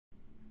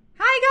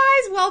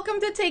welcome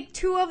to take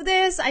two of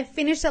this. I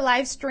finished a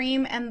live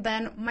stream and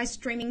then my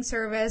streaming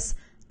service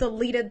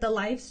deleted the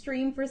live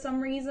stream for some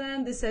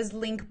reason. This says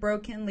link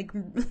broken.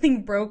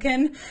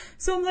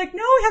 So I'm like,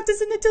 no, I have to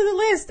send it to the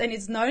list. And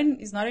it's not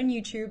on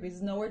YouTube.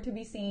 It's nowhere to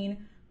be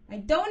seen. I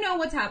don't know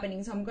what's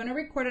happening. So I'm going to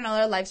record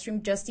another live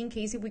stream just in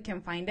case if we can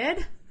find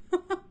it.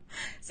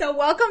 So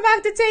welcome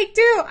back to take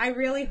two. I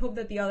really hope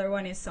that the other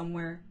one is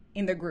somewhere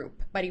in the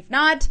group. But if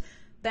not,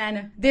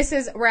 then this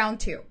is round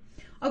two.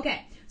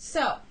 Okay,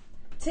 so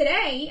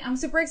today I'm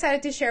super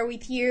excited to share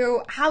with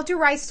you how to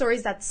write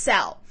stories that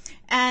sell.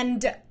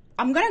 And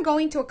I'm going to go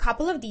into a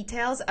couple of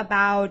details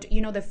about,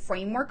 the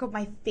framework of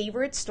my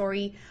favorite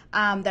story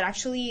that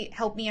actually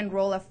helped me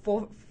enroll a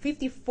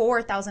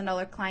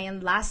 $54,000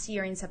 client last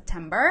year in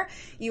September.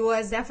 It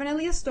was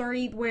definitely a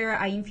story where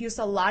I infused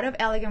a lot of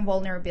elegant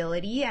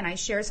vulnerability and I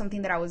shared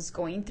something that I was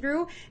going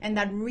through and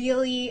that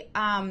really,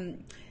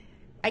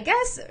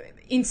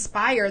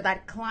 inspired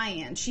that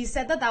client. She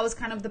said that was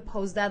kind of the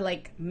post that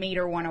made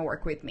her want to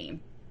work with me.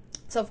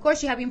 So of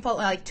course she had been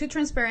following,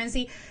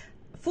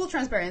 full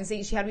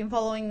transparency, she had been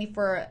following me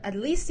for at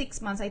least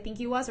 6 months, I think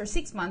it was, or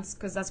 6 months,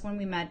 because that's when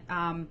we met,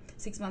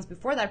 6 months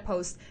before that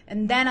post.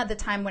 And then at the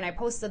time when I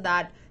posted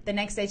that, the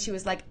next day she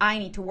was like, I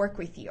need to work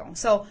with you.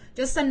 So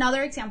just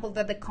another example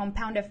that the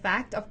compound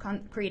effect of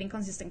creating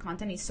consistent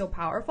content is so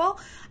powerful.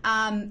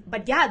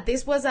 But yeah,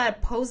 this was a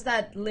post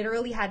that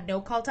literally had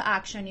no call to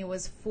action. It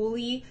was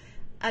fully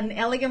an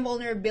elegant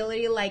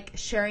vulnerability,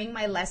 sharing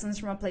my lessons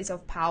from a place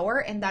of power.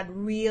 And that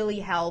really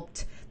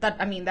helped. That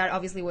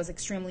obviously was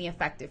extremely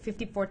effective.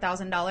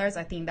 $54,000.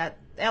 I think that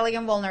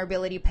elegant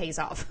vulnerability pays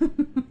off.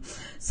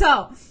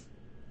 So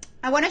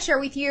I want to share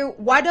with you,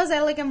 what does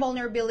elegant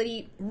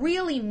vulnerability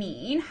really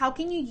mean? How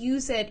can you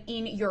use it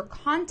in your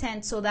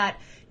content so that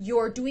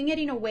you're doing it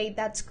in a way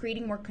that's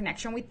creating more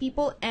connection with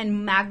people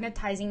and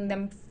magnetizing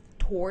them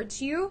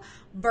towards you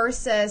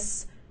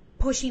versus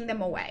pushing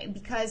them away?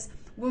 Because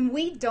when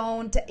we're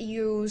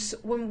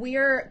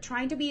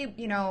trying to be,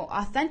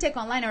 authentic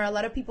online, or a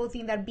lot of people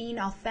think that being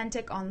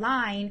authentic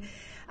online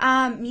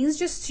means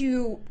just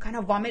to kind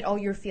of vomit all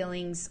your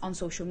feelings on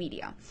social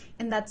media.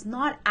 And that's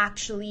not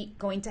actually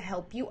going to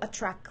help you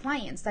attract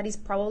clients. That is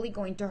probably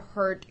going to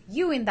hurt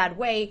you in that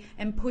way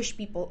and push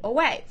people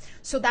away.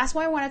 So that's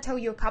why I want to tell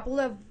you a couple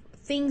of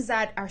things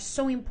that are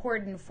so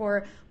important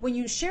for when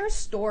you share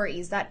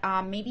stories that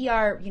maybe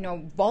are,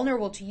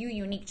 vulnerable to you,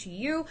 unique to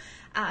you,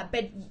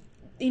 but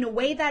in a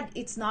way that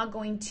it's not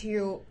going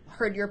to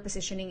hurt your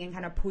positioning and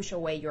kind of push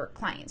away your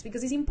clients.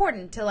 Because it's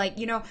important to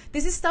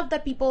this is stuff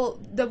that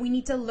we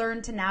need to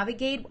learn to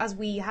navigate as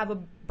we have a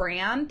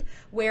brand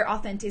where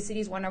authenticity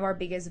is one of our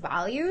biggest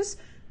values.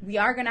 We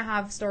are going to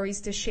have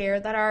stories to share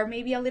that are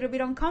maybe a little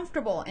bit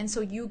uncomfortable. And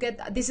so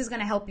this is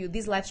going to help you.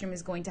 This live stream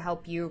is going to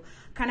help you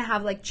kind of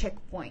have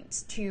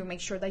checkpoints to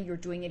make sure that you're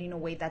doing it in a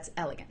way that's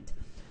elegant.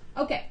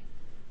 Okay.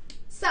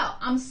 So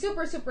I'm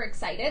super, super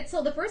excited.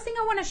 So the first thing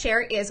I want to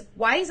share is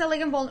why is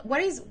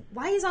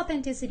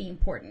authenticity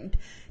important?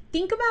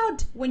 Think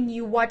about when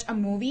you watch a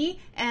movie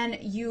and a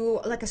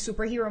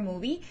superhero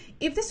movie.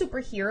 If the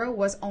superhero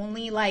was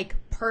only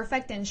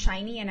perfect and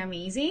shiny and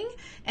amazing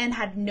and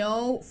had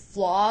no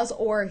flaws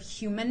or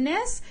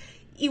humanness,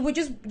 you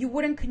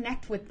wouldn't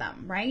connect with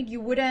them, right? You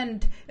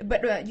wouldn't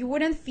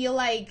feel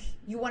like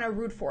you want to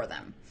root for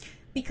them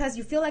because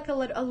you feel like a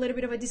little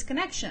bit of a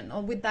disconnection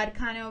or with that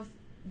kind of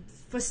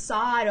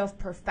facade of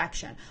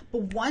perfection.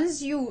 But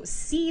once you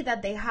see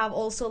that they have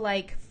also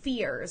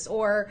fears,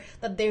 or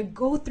that they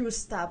go through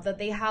stuff, that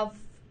they have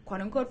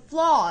quote unquote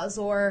flaws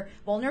or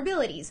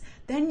vulnerabilities,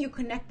 then you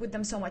connect with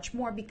them so much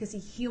more because it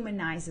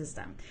humanizes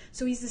them.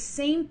 So it's the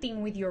same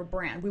thing with your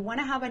brand. We want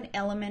to have an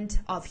element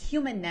of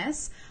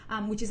humanness,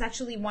 which is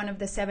actually one of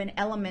the 7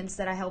 elements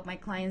that I help my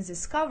clients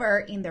discover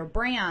in their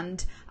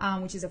brand,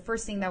 which is the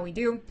first thing that we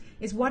do,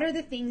 is what are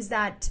the things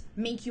that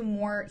make you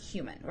more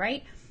human,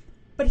 right?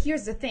 But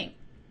here's the thing.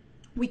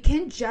 We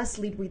can't just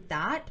lead with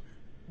that.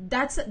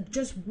 That's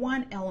just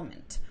one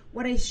element.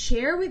 What I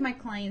share with my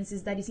clients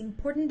is that it's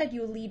important that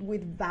you lead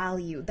with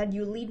value, that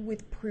you lead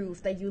with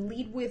proof, that you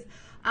lead with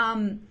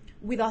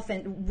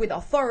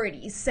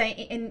authority.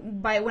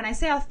 When I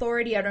say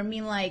authority, I don't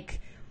mean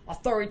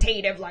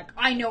authoritative,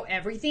 I know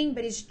everything,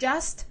 but it's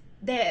just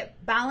the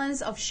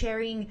balance of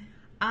sharing.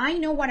 I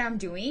know what I'm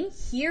doing.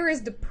 Here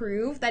is the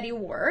proof that it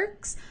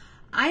works.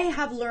 I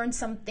have learned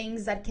some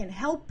things that can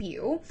help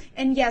you.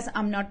 And yes,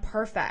 I'm not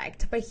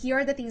perfect, but here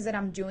are the things that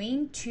I'm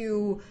doing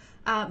to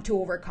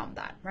overcome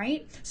that,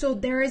 right? So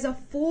there is a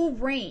full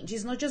range.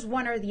 It's not just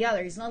one or the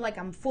other. It's not like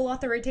I'm full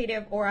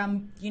authoritative or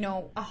I'm,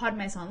 a hot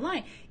mess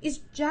online.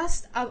 It's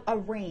just a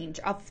range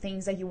of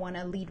things that you want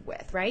to lead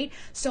with, right?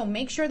 So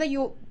make sure that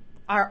you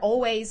are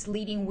always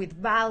leading with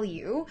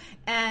value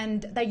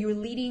and that you're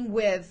leading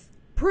with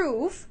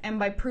proof. And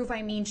by proof,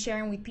 I mean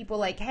sharing with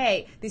people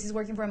hey, this is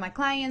working for my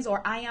clients,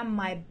 or I am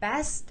my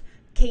best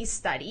case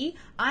study.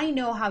 I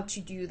know how to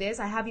do this.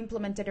 I have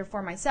implemented it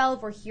for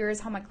myself, or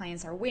here's how my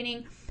clients are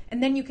winning.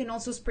 And then you can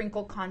also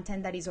sprinkle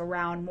content that is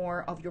around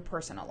more of your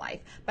personal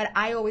life. But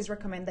I always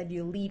recommend that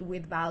you lead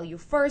with value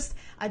first,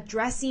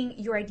 addressing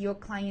your ideal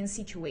client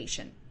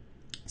situation.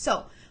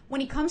 So when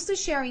it comes to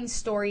sharing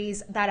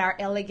stories that are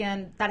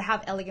elegant, that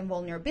have elegant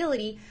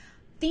vulnerability,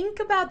 think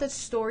about the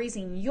stories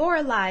in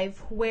your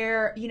life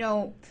where,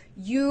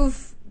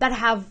 that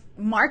have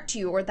marked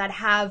you, or that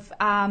have,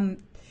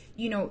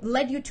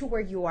 led you to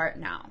where you are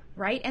now,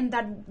 right? And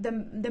that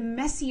the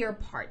messier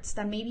parts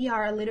that maybe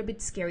are a little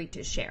bit scary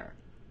to share.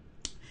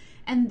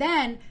 And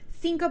then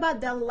think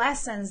about the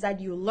lessons that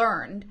you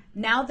learned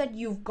now that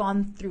you've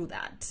gone through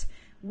that.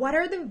 What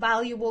are the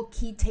valuable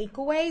key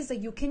takeaways that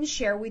you can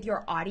share with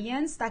your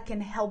audience that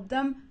can help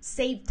them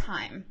save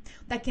time,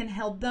 that can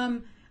help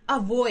them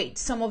avoid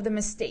some of the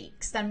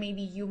mistakes that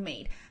maybe you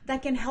made,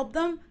 that can help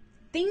them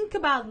think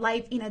about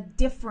life in a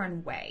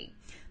different way?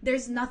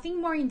 There's nothing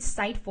more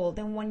insightful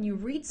than when you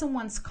read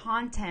someone's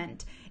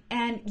content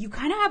and you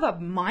kind of have a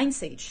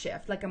mindset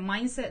shift, like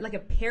a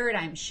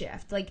paradigm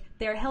shift. Like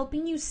they're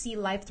helping you see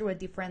life through a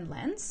different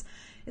lens.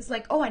 It's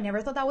like, oh, I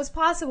never thought that was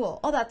possible.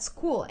 Oh, that's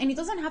cool. And it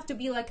doesn't have to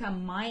be like a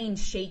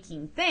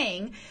mind-shaking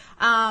thing.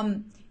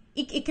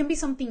 It can be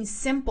something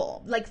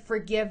simple, like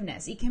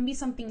forgiveness. It can be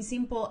something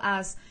simple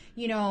as,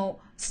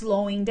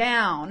 slowing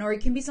down, or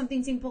it can be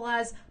something simple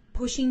as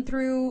pushing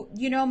through,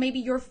 maybe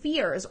your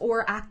fears,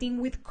 or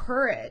acting with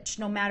courage,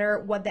 no matter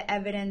what the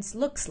evidence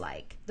looks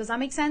like. Does that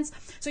make sense?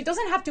 So it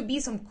doesn't have to be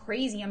some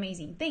crazy,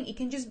 amazing thing. It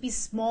can just be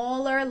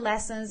smaller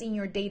lessons in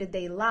your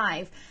day-to-day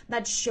life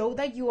that show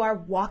that you are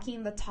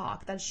walking the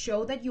talk, that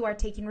show that you are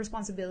taking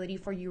responsibility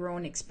for your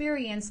own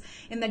experience,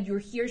 and that you're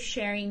here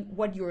sharing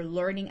what you're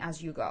learning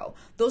as you go.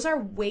 Those are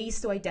ways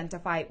to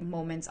identify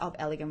moments of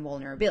elegant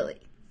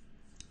vulnerability.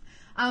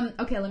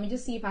 Okay, let me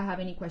just see if I have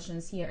any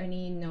questions here,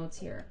 any notes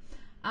here.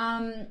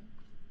 So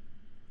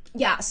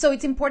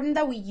it's important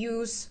that we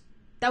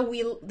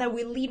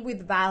lead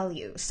with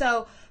value.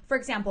 So for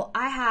example,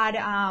 I had,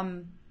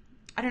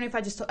 I don't know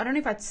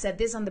if I said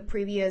this on the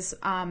previous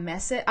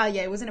message.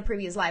 It was in a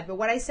previous live. But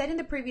what I said in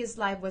the previous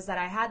live was that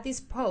I had this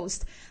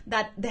post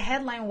that the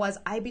headline was,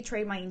 I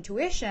betrayed my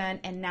intuition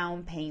and now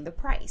I'm paying the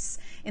price.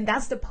 And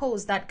that's the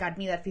post that got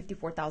me that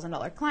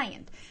 $54,000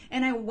 client.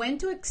 And I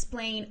went to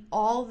explain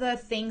all the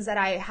things that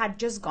I had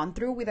just gone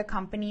through with a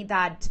company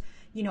that,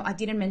 I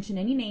didn't mention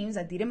any names.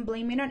 I didn't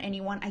blame it on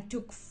anyone. I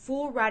took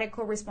full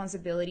radical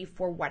responsibility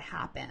for what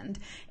happened.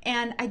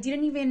 And I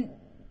didn't even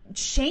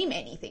shame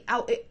anything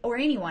or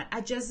anyone.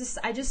 I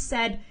just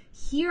said,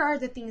 here are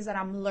the things that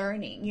I'm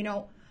learning.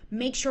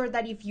 Make sure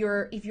that if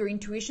your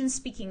intuition's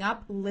speaking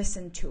up,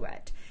 listen to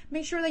it.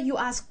 Make sure that you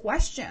ask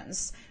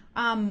questions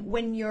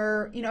when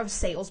you're,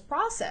 sales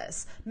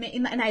process.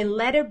 And I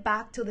led it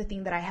back to the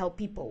thing that I help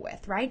people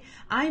with, right?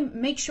 I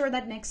make sure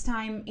that next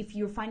time, if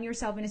you find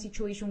yourself in a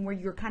situation where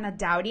you're kind of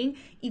doubting,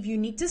 if you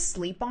need to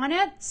sleep on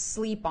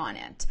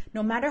it.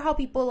 No matter how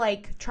people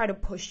try to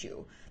push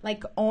you,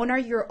 honor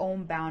your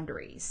own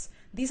boundaries.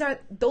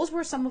 Those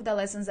were some of the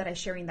lessons that I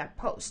shared in that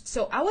post.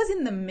 So I was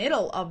in the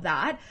middle of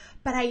that,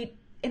 but I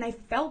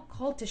felt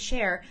called to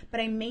share, but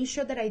I made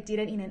sure that I did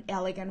it in an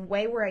elegant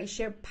way where I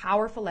shared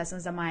powerful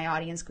lessons that my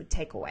audience could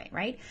take away,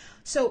 right?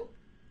 So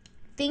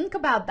think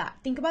about that.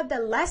 Think about the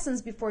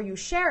lessons before you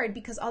share it,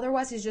 because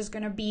otherwise it's just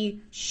going to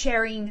be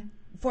sharing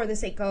for the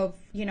sake of,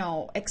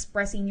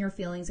 expressing your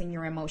feelings and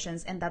your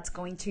emotions, and that's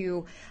going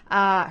to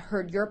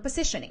hurt your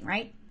positioning,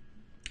 right?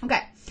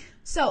 Okay.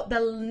 So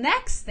the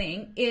next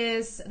thing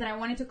that I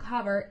wanted to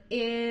cover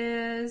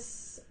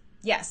is,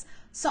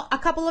 so a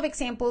couple of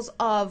examples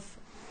of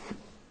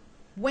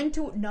when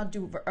to not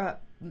do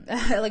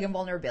elegant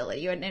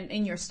vulnerability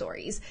in your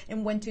stories,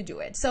 and when to do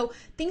it. So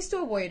things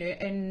to avoid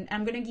it, and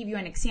I'm going to give you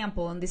an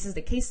example, and this is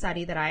the case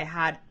study that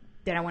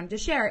I wanted to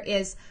share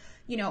is,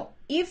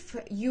 if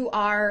you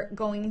are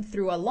going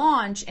through a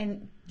launch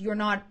and you're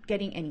not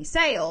getting any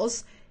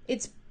sales,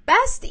 it's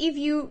best if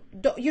you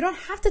don't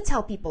have to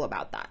tell people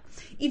about that.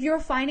 If your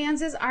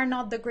finances are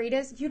not the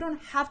greatest, you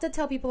don't have to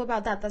tell people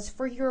about that. That's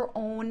for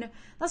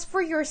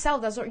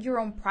yourself. That's your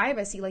own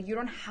privacy. You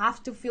don't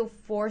have to feel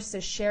forced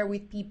to share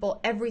with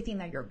people everything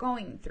that you're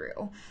going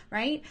through,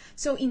 right?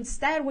 So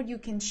instead, what you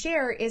can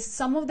share is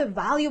some of the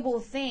valuable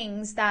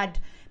things that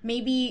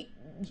maybe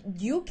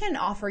you can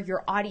offer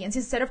your audience,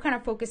 instead of kind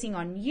of focusing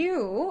on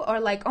you or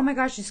oh my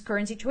gosh, this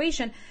current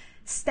situation.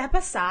 Step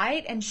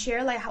aside and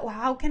share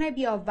how can I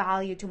be of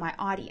value to my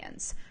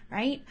audience,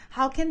 right?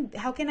 How can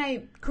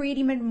I create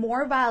even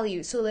more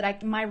value so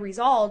that my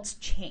results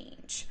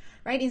change,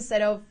 right?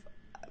 Instead of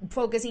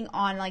focusing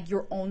on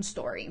your own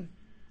story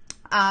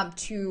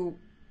to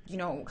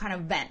kind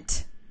of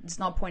vent. It's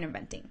not point of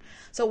venting.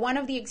 So one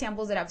of the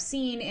examples that I've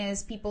seen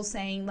is people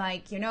saying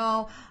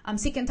I'm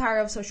sick and tired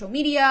of social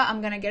media.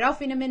 I'm going to get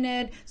off in a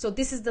minute. So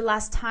this is the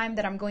last time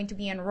that I'm going to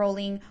be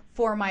enrolling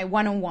for my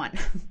one-on-one.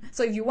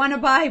 So if you want to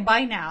buy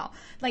now.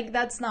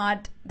 That's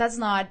not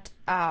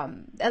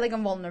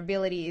elegant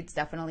vulnerability. It's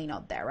definitely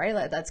not there,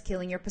 right? That's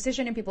killing your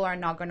position, and people are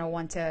not going to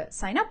want to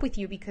sign up with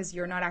you because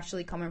you're not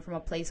actually coming from a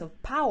place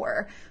of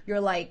power.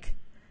 You're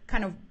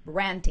kind of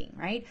ranting,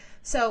 right?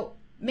 So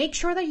make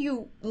sure that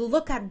you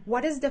look at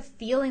what is the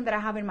feeling that I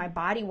have in my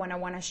body when I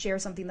want to share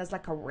something that's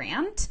like a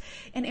rant.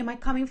 And am I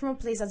coming from a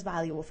place that's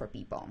valuable for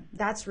people?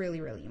 That's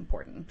really, really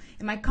important.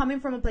 Am I coming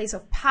from a place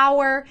of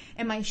power?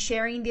 Am I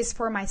sharing this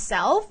for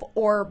myself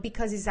or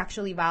because it's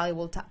actually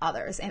valuable to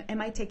others? And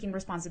am I taking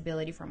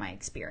responsibility for my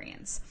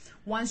experience?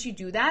 Once you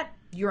do that,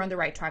 you're on the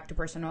right track to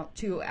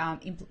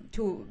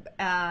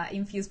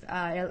infuse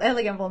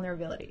elegant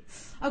vulnerability.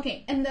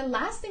 Okay, and the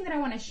last thing that I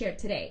want to share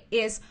today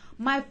is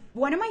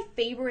one of my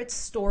favorite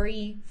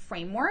story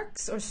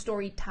frameworks or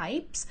story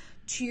types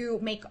to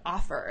make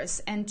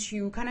offers and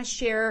to kind of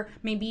share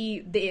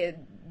maybe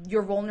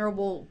your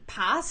vulnerable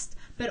past,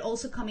 but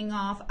also coming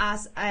off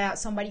as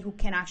somebody who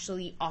can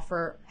actually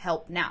offer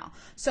help now.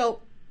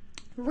 So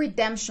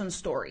redemption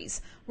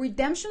stories.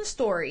 Redemption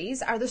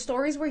stories are the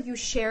stories where you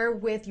share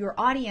with your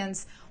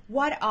audience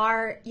what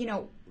are,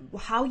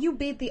 how you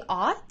beat the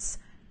odds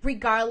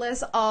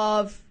regardless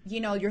of,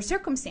 your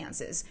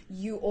circumstances.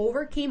 You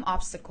overcame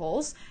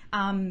obstacles,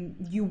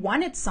 you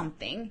wanted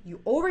something,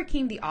 you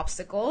overcame the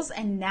obstacles,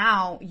 and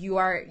now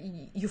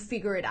you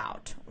figure it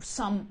out,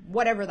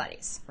 whatever that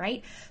is,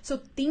 right? So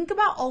think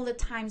about all the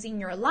times in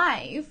your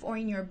life or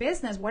in your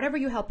business, whatever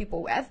you help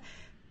people with,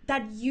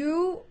 that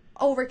you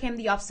overcame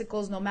the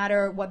obstacles no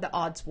matter what the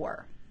odds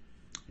were.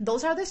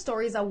 Those are the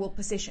stories that will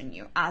position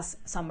you as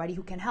somebody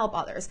who can help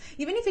others.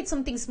 Even if it's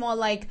something small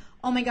like,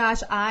 oh my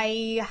gosh,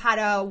 I had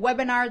a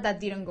webinar that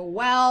didn't go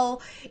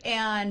well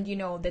and,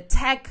 the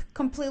tech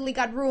completely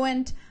got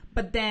ruined,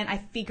 but then I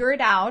figured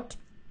it out.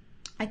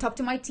 I talked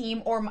to my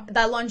team, or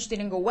that launch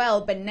didn't go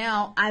well, but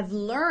now I've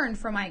learned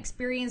from my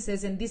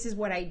experiences and this is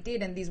what I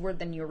did and these were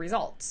the new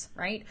results,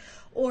 right?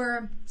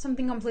 Or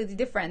something completely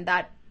different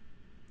that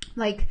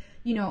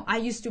I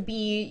used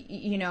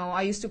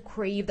to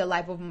crave the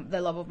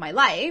love of my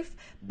life,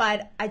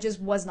 but I just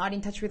was not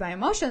in touch with my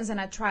emotions, and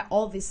I tried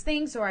all these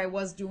things, or I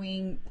was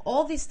doing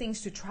all these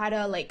things to try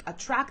to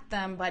attract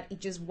them, but it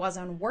just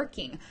wasn't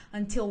working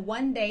until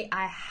one day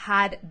I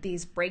had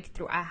this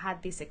breakthrough. I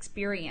had this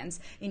experience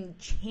and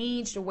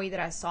changed the way that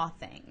I saw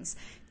things.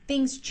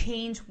 Things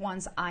changed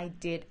once I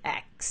did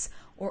X,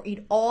 or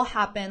it all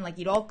happened,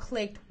 it all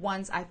clicked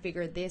once I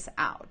figured this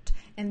out.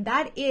 And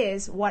that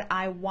is what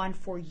I want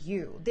for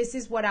you. This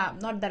is what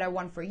not that I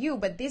want for you,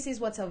 but this is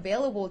what's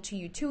available to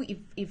you too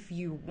if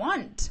you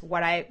want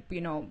what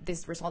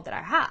this result that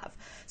I have.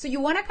 So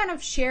you want to kind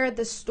of share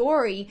the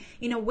story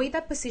in a way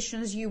that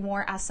positions you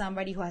more as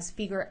somebody who has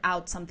figured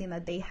out something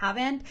that they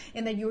haven't,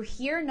 and that you're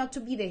here not to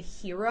be the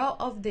hero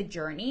of the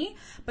journey,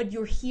 but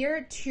you're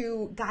here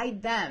to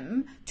guide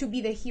them to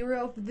be the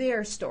hero of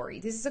their story.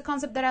 This is a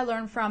concept that I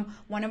learned from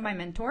one of my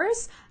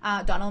mentors,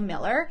 Donald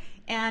Miller.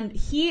 And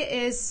he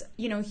is,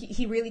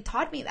 he really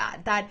taught me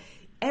that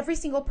every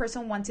single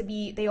person wants to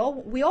be,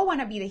 we all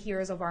want to be the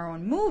heroes of our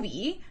own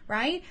movie,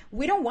 right?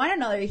 We don't want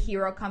another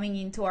hero coming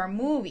into our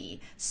movie.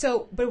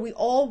 But we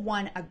all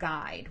want a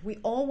guide. We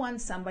all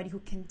want somebody who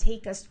can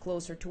take us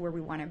closer to where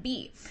we want to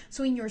be.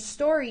 So in your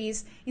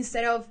stories,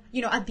 instead of,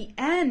 at the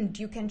end,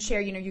 you can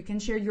share, you can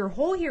share your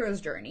whole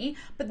hero's journey,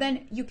 but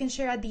then you can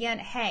share at the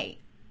end, hey,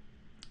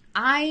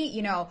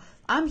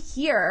 I'm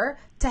here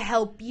to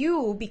help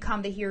you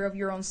become the hero of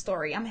your own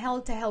story. I'm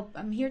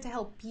here to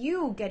help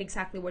you get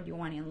exactly what you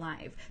want in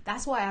life.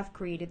 That's why I've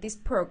created this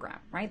program,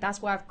 right? That's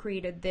why I've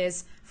created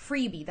this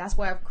freebie. That's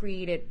why I've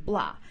created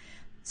blah.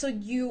 So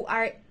you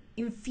are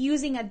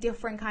infusing a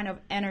different kind of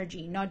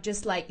energy, not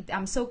just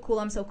I'm so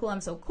cool,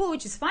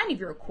 which is fine if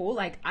you're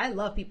cool. I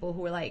love people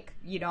who are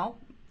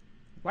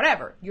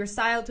whatever, your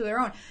style to their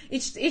own,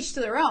 each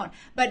to their own.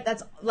 But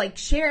that's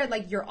share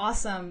the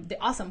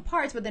awesome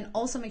parts, but then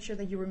also make sure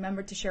that you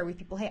remember to share with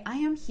people, hey, I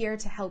am here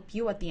to help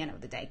you at the end of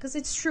the day, because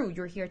it's true,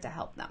 you're here to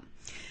help them.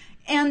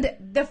 And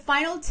the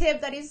final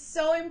tip that is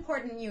so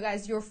important, you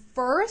guys, the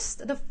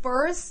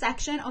first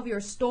section of your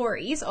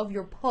stories, of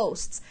your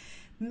posts,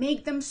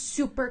 make them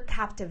super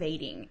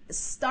captivating.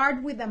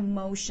 Start with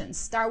emotion.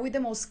 Start with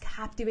the most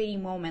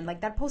captivating moment.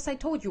 Like that post I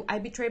told you, I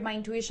betrayed my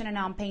intuition and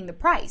now I'm paying the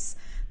price.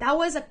 That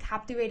was a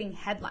captivating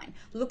headline.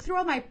 Look through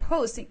all my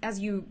posts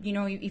as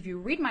if you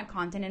read my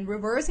content and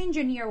reverse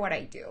engineer what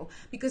I do,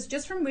 because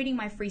just from reading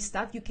my free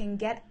stuff, you can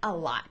get a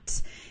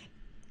lot.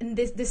 And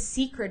the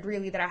secret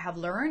really that I have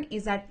learned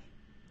is that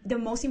the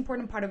most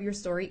important part of your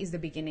story is the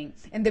beginning.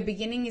 And the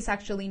beginning is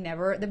actually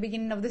never the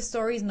beginning of the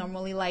story. Is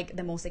normally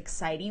the most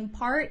exciting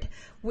part,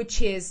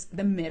 which is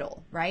the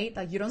middle, right?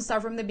 You don't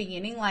start from the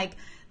beginning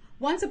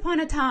once upon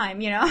a time,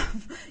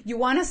 You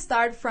want to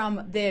start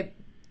from the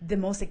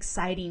most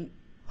exciting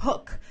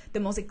hook, the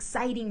most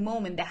exciting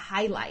moment, the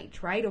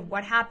highlight, right, of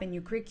what happened.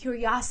 You create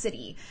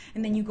curiosity,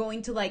 and then you go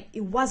into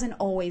it wasn't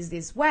always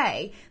this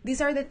way.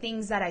 These are the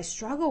things that I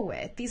struggle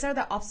with. These are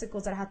the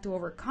obstacles that I had to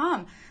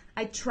overcome.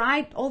 I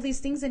tried all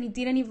these things and it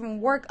didn't even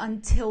work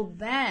until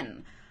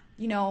then.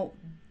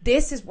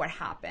 This is what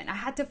happened. I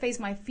had to face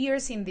my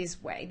fears in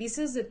this way. This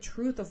is the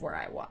truth of where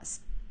I was.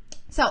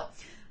 So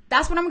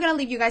that's what I'm going to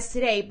leave you guys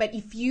today. But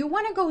if you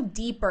want to go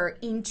deeper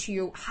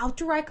into how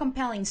to write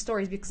compelling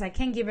stories, because I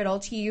can't give it all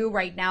to you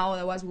right now,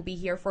 otherwise we'll be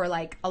here for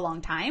a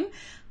long time.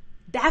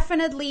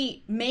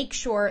 definitely make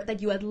sure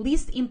that you at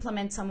least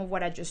implement some of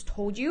what I just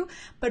told you,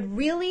 but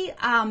really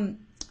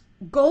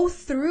go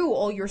through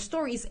all your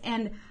stories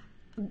and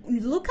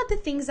look at the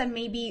things that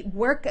maybe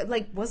work.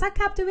 Like, was that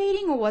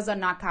captivating or was that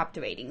not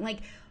captivating? Like,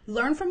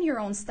 learn from your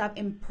own stuff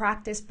and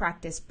practice.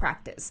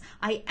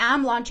 I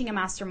am launching a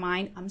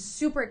mastermind. I'm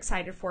super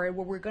excited for it,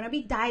 where we're going to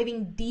be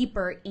diving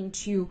deeper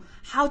into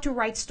how to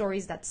write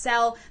stories that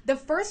sell. The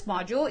first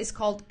module is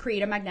called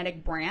Create a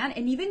Magnetic Brand.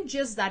 And even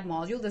just that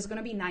module, there's going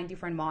to be 9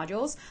 different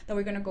modules that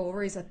we're going to go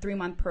over. It's a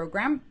 3-month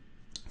program.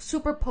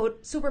 Super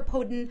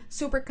potent,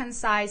 super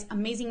concise,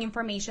 amazing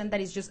information that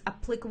is just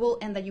applicable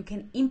and that you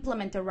can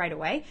implement it right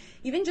away.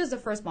 Even just the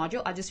first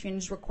module, I just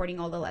finished recording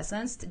all the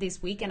lessons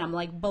this week and I'm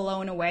like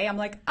blown away. I'm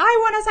like, I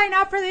want to sign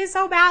up for this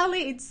so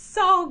badly. It's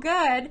so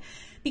good.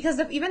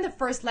 Because even the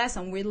first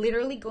lesson, we're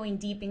literally going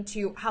deep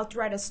into how to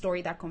write a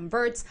story that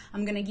converts.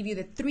 I'm going to give you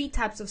the 3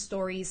 types of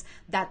stories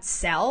that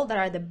sell, that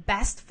are the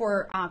best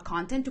for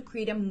content to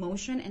create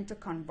emotion and to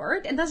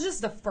convert. And that's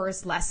just the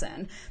first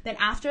lesson. Then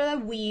after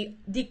that, we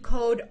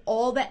decode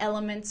all the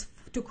elements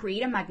to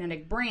create a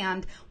magnetic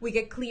brand. We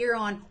get clear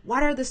on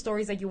what are the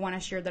stories that you want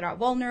to share that are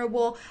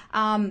vulnerable,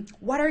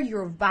 what are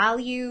your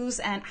values,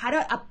 and how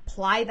to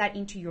apply that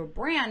into your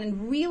brand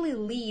and really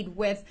lead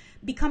with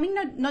becoming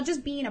not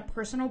just being a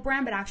personal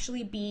brand, but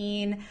actually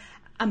being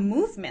a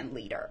movement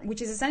leader,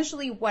 which is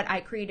essentially what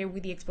I created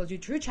with the Expose Your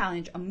Truth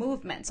Challenge, a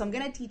movement. So I'm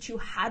going to teach you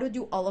how to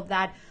do all of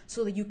that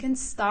so that you can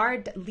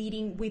start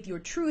leading with your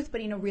truth, but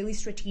in a really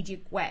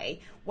strategic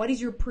way. What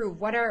is your proof?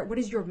 What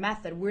is your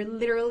method? We're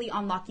literally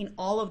unlocking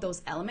all of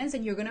those elements,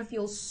 and you're going to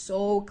feel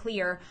so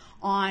clear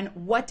on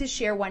what to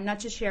share, what not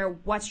to share,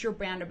 what's your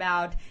brand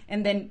about.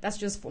 And then that's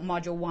just for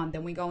module 1.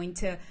 Then we go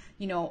into,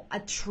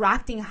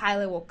 attracting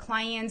high-level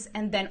clients,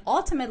 and then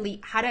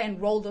ultimately how to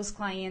enroll those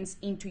clients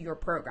into your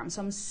program.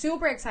 So I'm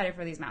super excited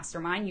for this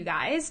mastermind, you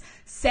guys.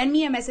 Send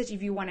me a message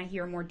if you want to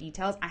hear more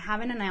details. I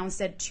haven't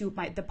announced it to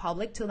the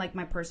public, to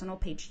my personal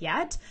page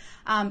yet.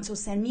 So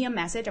send me a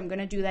message. I'm going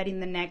to do that in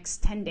the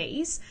next 10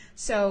 days.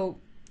 So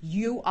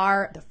you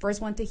are the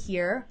first one to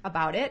hear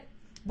about it.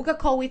 Book a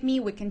call with me.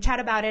 We can chat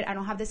about it. I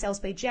don't have the sales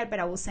page yet, but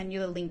I will send you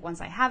the link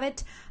once I have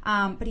it.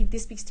 But if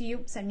this speaks to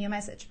you, send me a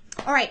message.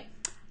 All right.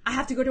 I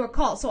have to go to a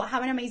call. So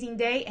have an amazing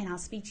day, and I'll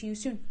speak to you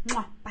soon.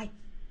 Mwah. Bye.